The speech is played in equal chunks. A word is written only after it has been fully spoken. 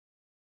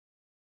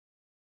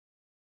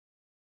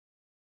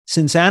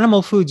Since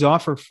animal foods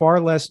offer far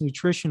less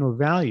nutritional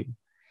value,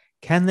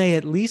 can they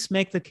at least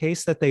make the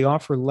case that they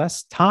offer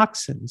less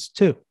toxins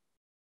too?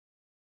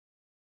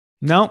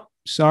 No,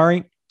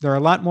 sorry. There are a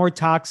lot more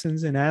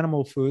toxins in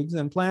animal foods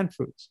than plant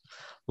foods.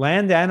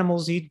 Land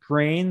animals eat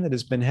grain that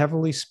has been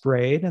heavily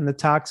sprayed, and the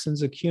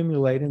toxins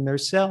accumulate in their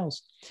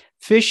cells.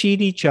 Fish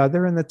eat each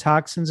other, and the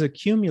toxins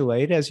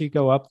accumulate as you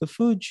go up the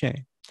food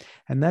chain.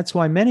 And that's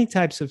why many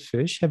types of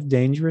fish have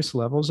dangerous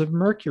levels of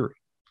mercury.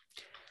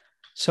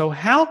 So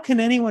how can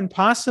anyone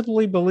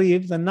possibly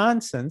believe the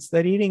nonsense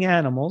that eating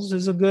animals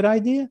is a good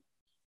idea?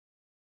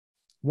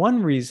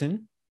 One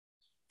reason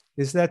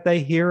is that they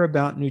hear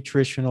about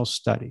nutritional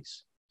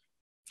studies.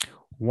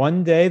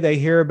 One day they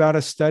hear about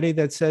a study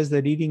that says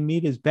that eating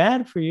meat is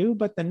bad for you,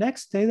 but the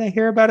next day they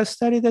hear about a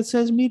study that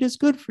says meat is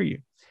good for you.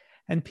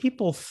 And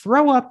people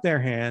throw up their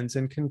hands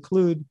and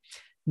conclude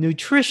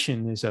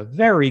nutrition is a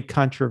very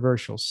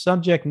controversial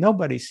subject.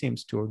 Nobody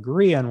seems to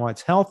agree on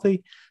what's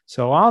healthy,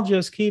 so I'll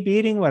just keep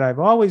eating what I've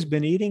always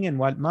been eating and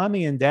what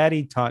mommy and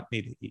daddy taught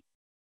me to eat.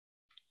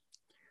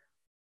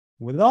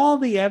 With all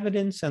the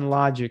evidence and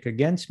logic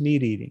against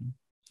meat eating,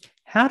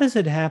 how does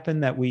it happen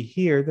that we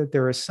hear that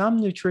there are some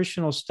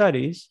nutritional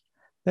studies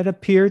that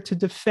appear to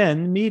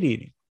defend meat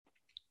eating?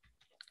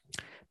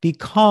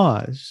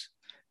 Because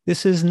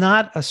this is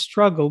not a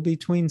struggle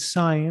between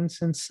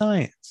science and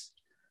science.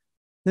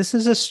 This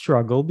is a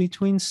struggle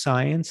between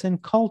science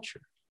and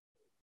culture.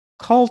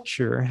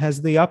 Culture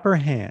has the upper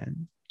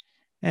hand,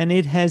 and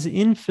it has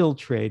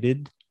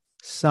infiltrated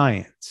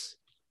science.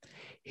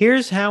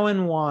 Here's how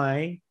and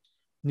why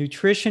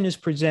nutrition is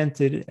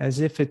presented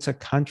as if it's a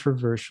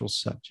controversial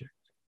subject.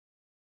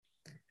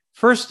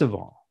 First of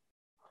all,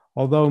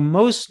 although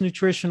most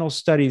nutritional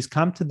studies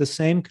come to the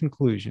same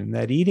conclusion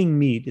that eating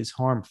meat is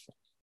harmful,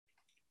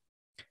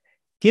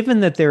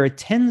 given that there are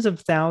tens of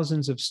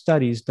thousands of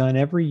studies done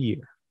every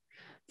year,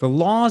 the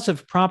laws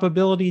of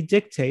probability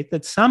dictate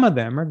that some of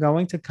them are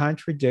going to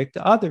contradict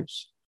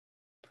others.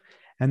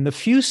 And the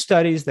few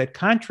studies that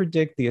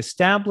contradict the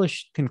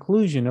established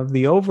conclusion of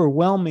the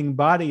overwhelming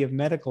body of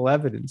medical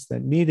evidence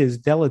that meat is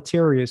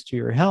deleterious to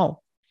your health,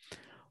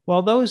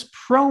 well, those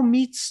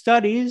pro-meat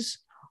studies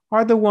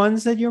are the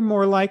ones that you're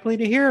more likely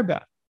to hear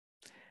about.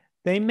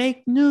 They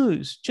make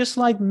news, just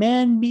like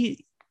man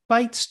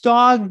bites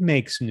dog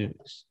makes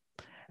news.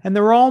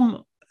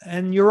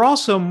 And you're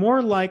also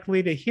more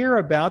likely to hear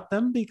about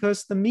them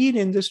because the meat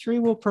industry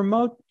will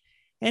promote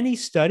any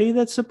study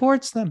that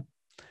supports them.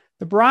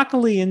 The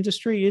broccoli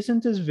industry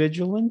isn't as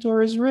vigilant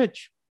or as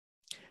rich.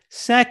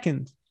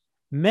 Second,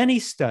 many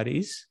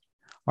studies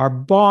are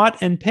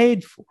bought and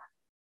paid for.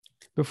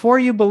 Before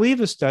you believe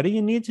a study,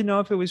 you need to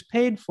know if it was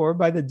paid for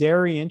by the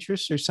dairy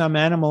interests or some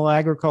animal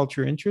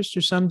agriculture interest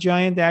or some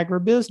giant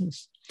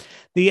agribusiness.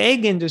 The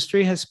egg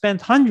industry has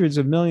spent hundreds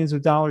of millions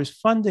of dollars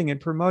funding and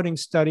promoting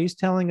studies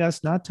telling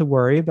us not to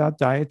worry about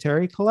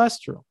dietary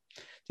cholesterol.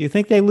 Do you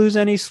think they lose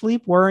any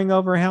sleep worrying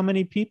over how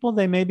many people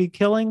they may be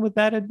killing with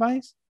that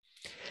advice?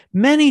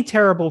 Many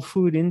terrible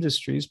food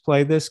industries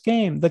play this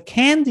game. The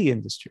candy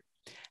industry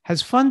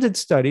has funded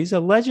studies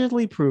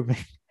allegedly proving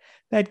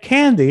that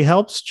candy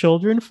helps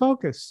children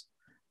focus.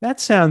 That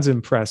sounds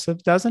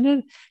impressive, doesn't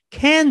it?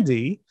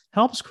 Candy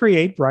helps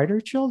create brighter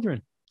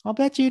children. I'll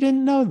bet you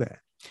didn't know that.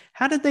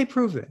 How did they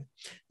prove that?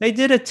 They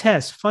did a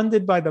test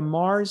funded by the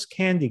Mars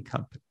Candy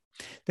Company.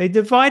 They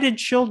divided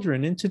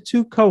children into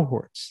two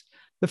cohorts.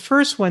 The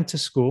first went to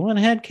school and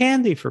had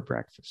candy for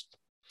breakfast.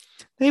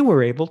 They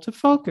were able to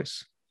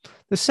focus.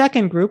 The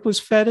second group was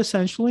fed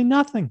essentially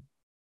nothing.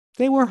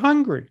 They were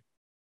hungry.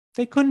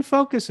 They couldn't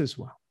focus as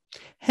well.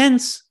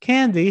 Hence,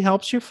 candy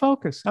helps you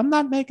focus. I'm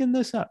not making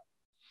this up.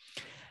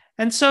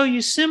 And so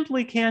you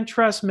simply can't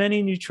trust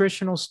many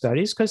nutritional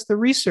studies because the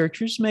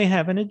researchers may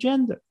have an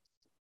agenda.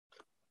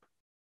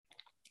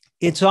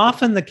 It's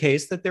often the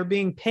case that they're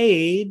being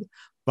paid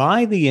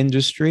by the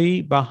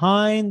industry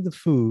behind the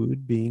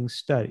food being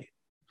studied.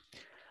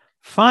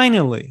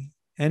 Finally,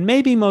 and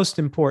maybe most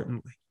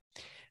importantly,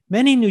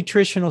 many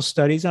nutritional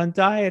studies on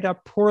diet are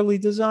poorly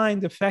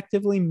designed,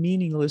 effectively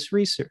meaningless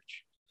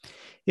research.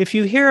 If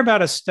you hear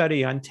about a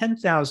study on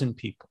 10,000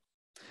 people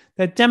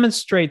that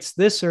demonstrates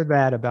this or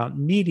that about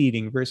meat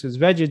eating versus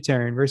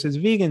vegetarian versus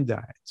vegan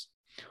diets,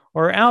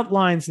 or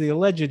outlines the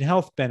alleged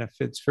health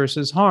benefits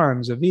versus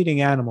harms of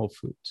eating animal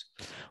foods,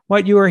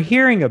 what you are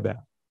hearing about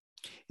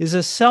is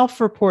a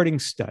self-reporting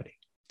study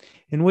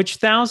in which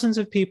thousands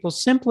of people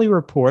simply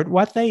report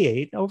what they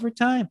ate over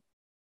time.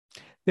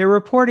 Their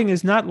reporting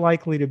is not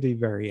likely to be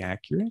very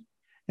accurate,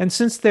 and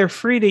since they're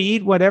free to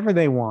eat whatever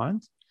they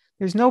want,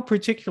 there's no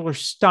particular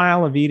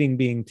style of eating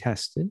being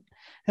tested,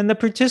 and the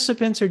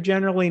participants are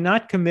generally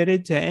not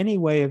committed to any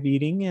way of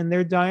eating, and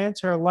their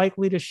diets are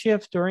likely to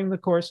shift during the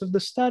course of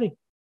the study.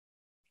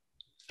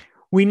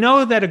 We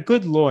know that a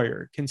good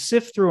lawyer can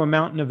sift through a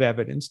mountain of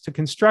evidence to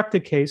construct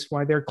a case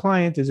why their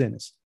client is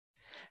innocent.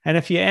 And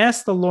if you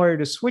ask the lawyer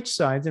to switch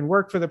sides and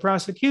work for the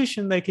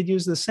prosecution, they could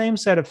use the same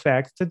set of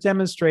facts to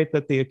demonstrate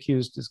that the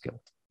accused is guilty.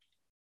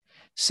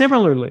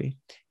 Similarly,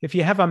 if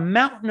you have a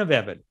mountain of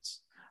evidence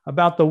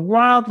about the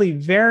wildly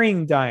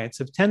varying diets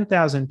of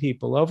 10,000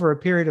 people over a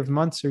period of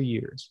months or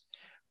years,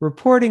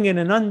 reporting in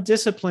an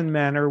undisciplined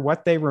manner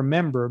what they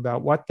remember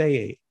about what they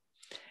ate.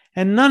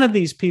 And none of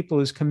these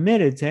people is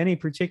committed to any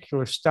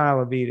particular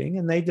style of eating,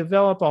 and they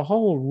develop a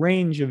whole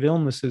range of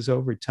illnesses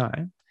over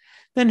time,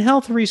 then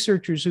health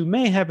researchers who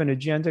may have an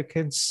agenda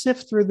can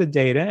sift through the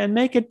data and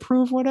make it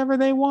prove whatever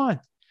they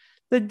want.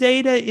 The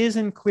data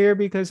isn't clear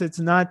because it's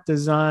not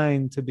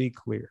designed to be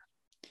clear.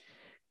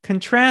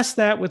 Contrast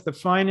that with the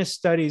finest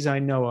studies I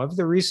know of,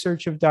 the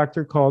research of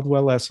Dr.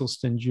 Caldwell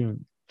Esselstyn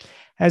Jr.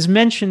 As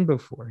mentioned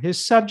before,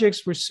 his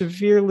subjects were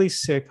severely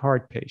sick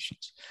heart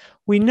patients.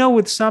 We know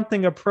with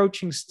something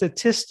approaching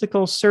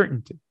statistical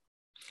certainty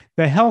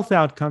the health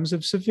outcomes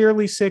of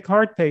severely sick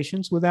heart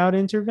patients without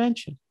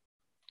intervention.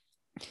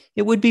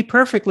 It would be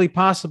perfectly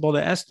possible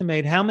to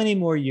estimate how many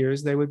more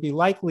years they would be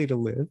likely to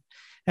live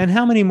and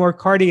how many more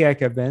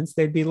cardiac events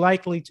they'd be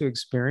likely to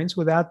experience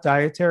without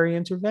dietary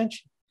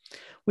intervention.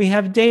 We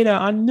have data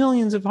on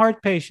millions of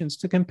heart patients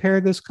to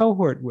compare this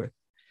cohort with.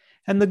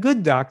 And the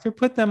good doctor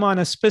put them on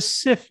a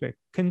specific,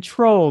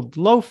 controlled,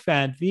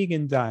 low-fat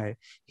vegan diet.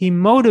 He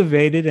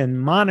motivated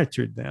and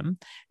monitored them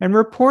and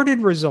reported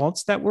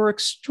results that were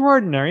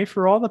extraordinary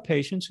for all the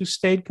patients who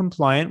stayed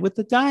compliant with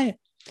the diet.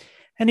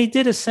 And he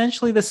did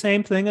essentially the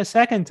same thing a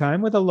second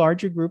time with a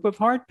larger group of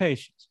heart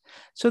patients.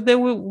 So there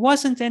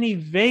wasn't any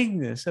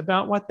vagueness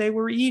about what they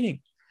were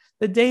eating.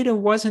 The data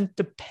wasn't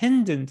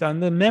dependent on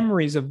the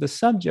memories of the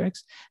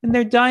subjects, and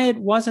their diet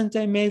wasn't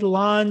a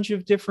melange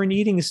of different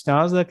eating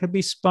styles that could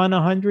be spun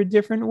 100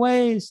 different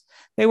ways.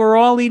 They were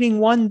all eating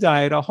one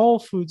diet, a whole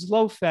foods,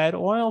 low-fat,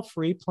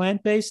 oil-free,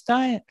 plant-based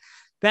diet.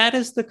 That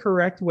is the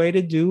correct way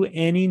to do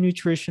any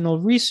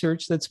nutritional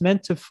research that's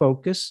meant to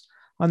focus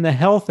on the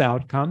health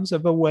outcomes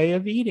of a way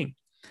of eating.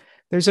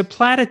 There's a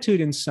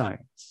platitude in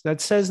science that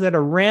says that a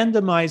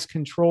randomized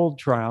controlled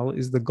trial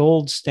is the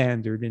gold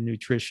standard in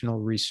nutritional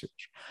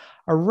research.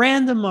 A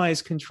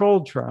randomized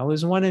controlled trial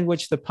is one in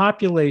which the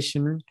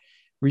population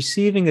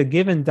receiving a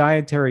given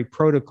dietary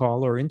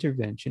protocol or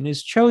intervention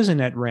is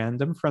chosen at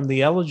random from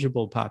the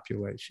eligible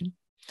population,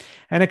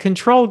 and a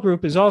control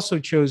group is also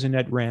chosen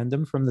at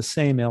random from the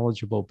same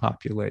eligible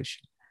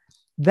population.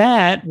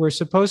 That, we're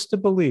supposed to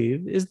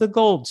believe, is the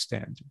gold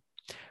standard.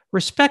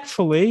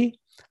 Respectfully,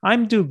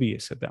 I'm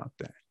dubious about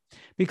that.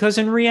 Because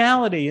in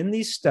reality, in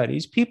these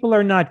studies, people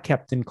are not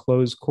kept in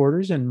closed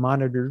quarters and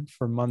monitored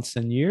for months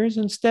and years.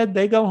 Instead,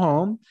 they go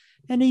home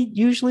and eat,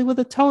 usually with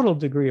a total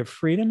degree of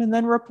freedom, and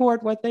then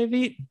report what they've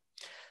eaten.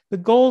 The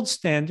gold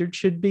standard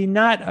should be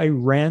not a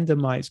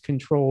randomized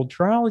controlled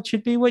trial. It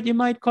should be what you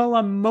might call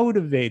a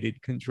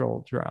motivated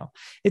controlled trial.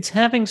 It's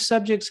having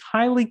subjects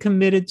highly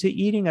committed to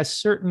eating a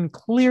certain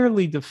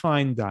clearly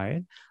defined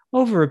diet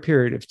over a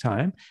period of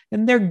time,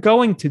 and they're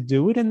going to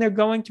do it, and they're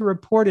going to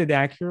report it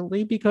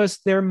accurately because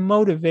they're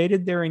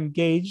motivated, they're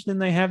engaged,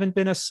 and they haven't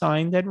been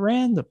assigned at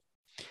random.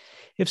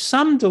 If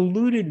some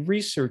deluded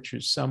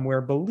researchers somewhere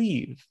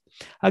believe,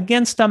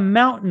 against a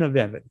mountain of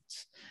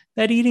evidence,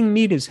 that eating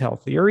meat is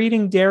healthy, or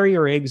eating dairy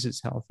or eggs is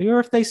healthy, or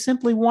if they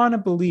simply want to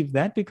believe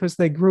that because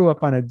they grew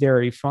up on a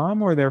dairy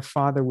farm or their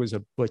father was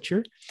a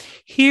butcher,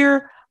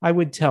 here I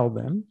would tell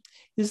them,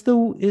 is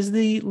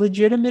the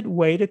legitimate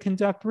way to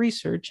conduct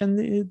research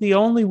and the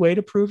only way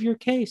to prove your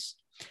case.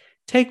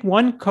 Take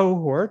one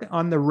cohort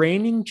on the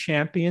reigning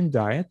champion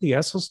diet, the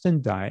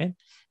Esselstyn diet,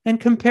 and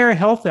compare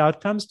health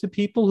outcomes to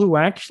people who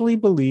actually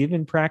believe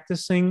in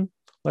practicing,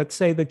 let's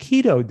say, the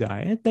keto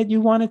diet that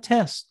you want to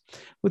test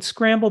with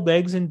scrambled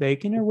eggs and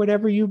bacon or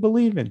whatever you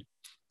believe in.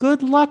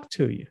 Good luck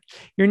to you.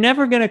 You're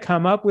never going to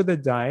come up with a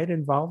diet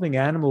involving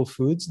animal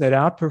foods that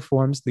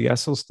outperforms the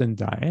Esselstyn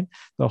diet,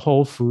 the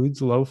whole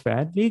foods,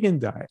 low-fat vegan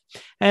diet.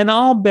 And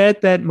I'll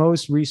bet that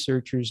most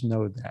researchers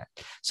know that.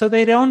 So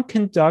they don't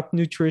conduct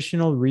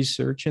nutritional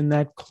research in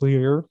that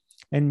clear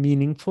and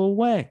meaningful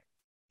way.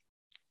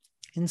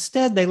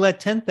 Instead, they let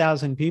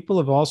 10,000 people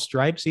of all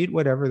stripes eat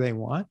whatever they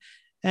want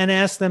and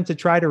ask them to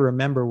try to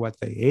remember what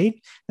they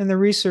ate. And the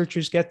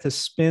researchers get to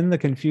spin the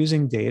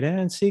confusing data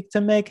and seek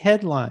to make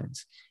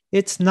headlines.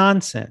 It's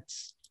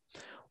nonsense.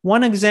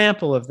 One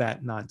example of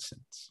that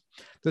nonsense,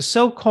 the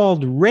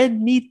so-called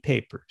red meat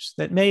papers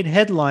that made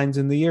headlines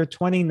in the year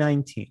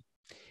 2019.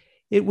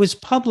 It was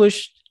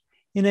published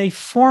in a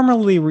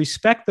formerly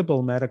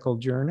respectable medical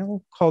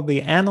journal called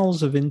the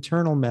Annals of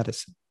Internal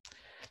Medicine.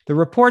 The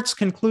report's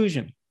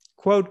conclusion,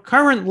 quote,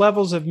 current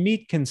levels of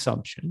meat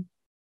consumption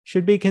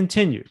should be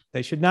continued.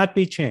 They should not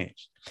be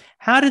changed.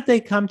 How did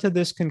they come to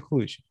this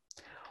conclusion?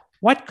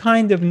 What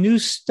kind of new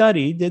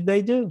study did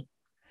they do?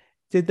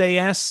 Did they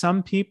ask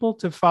some people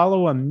to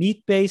follow a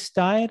meat-based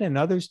diet and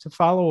others to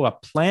follow a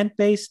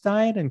plant-based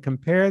diet and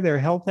compare their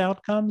health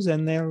outcomes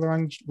and their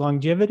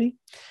longevity?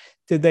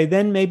 Did they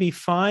then maybe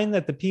find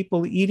that the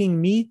people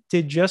eating meat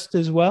did just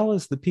as well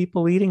as the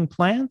people eating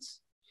plants?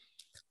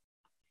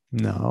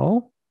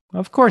 No,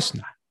 of course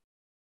not,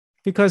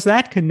 because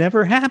that could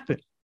never happen.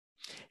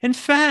 In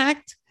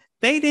fact,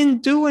 they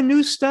didn't do a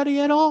new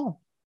study at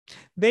all.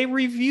 They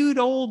reviewed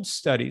old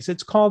studies.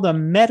 It's called a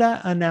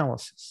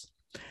meta-analysis.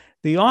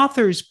 The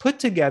authors put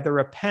together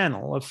a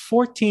panel of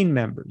 14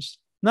 members,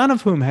 none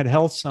of whom had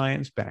health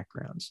science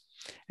backgrounds,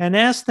 and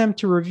asked them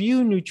to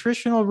review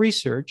nutritional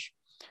research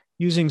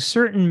using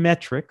certain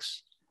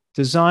metrics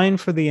designed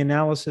for the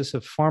analysis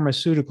of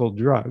pharmaceutical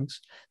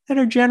drugs that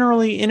are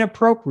generally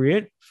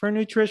inappropriate for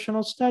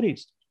nutritional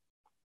studies.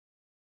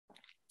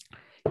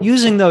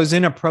 Using those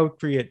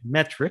inappropriate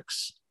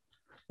metrics,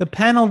 the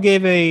panel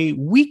gave a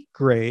weak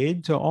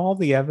grade to all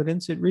the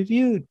evidence it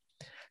reviewed.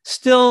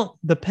 Still,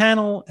 the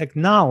panel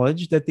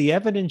acknowledged that the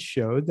evidence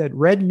showed that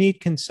red meat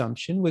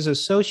consumption was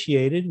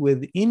associated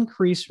with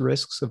increased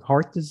risks of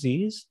heart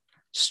disease,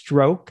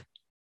 stroke,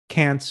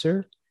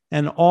 cancer,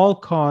 and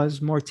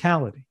all-cause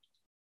mortality.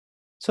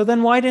 So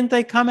then why didn't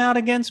they come out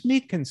against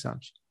meat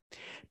consumption?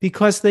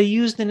 Because they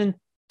used an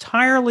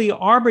entirely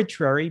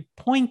arbitrary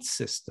point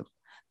system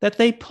that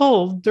they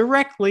pulled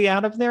directly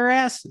out of their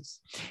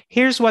asses.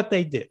 Here's what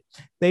they did.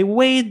 They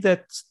weighed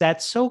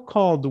that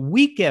so-called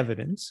weak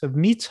evidence of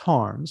meat's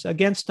harms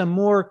against a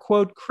more,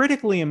 quote,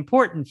 critically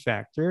important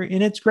factor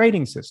in its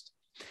grading system.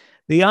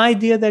 The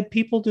idea that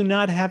people do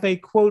not have a,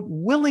 quote,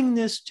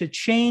 willingness to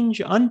change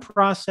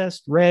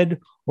unprocessed red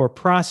or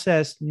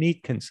processed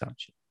meat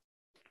consumption.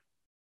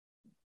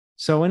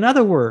 So in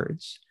other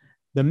words,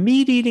 the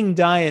meat-eating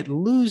diet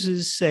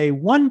loses, say,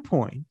 1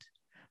 point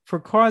for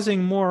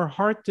causing more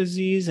heart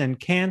disease and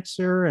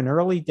cancer and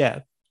early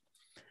death,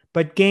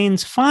 but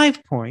gains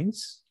 5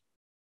 points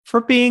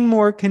for being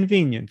more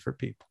convenient for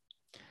people.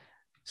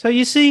 So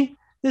you see,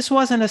 this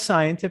wasn't a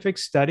scientific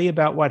study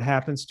about what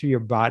happens to your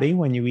body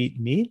when you eat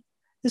meat.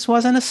 This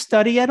wasn't a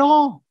study at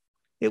all.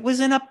 It was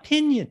an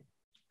opinion.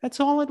 That's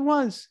all it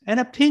was, an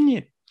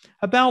opinion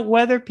about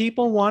whether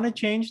people want to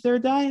change their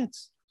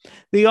diets.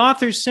 The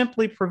authors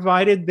simply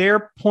provided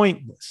their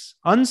pointless,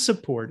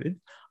 unsupported,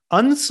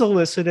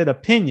 unsolicited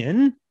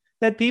opinion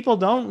that people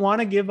don't want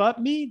to give up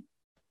meat.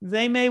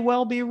 They may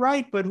well be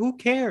right, but who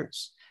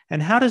cares?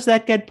 And how does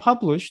that get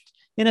published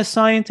in a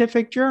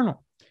scientific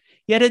journal?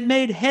 Yet it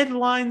made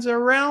headlines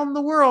around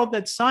the world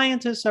that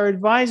scientists are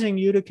advising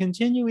you to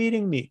continue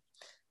eating meat.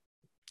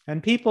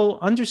 And people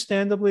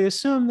understandably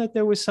assumed that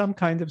there was some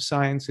kind of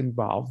science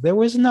involved. There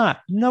was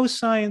not, no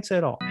science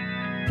at all.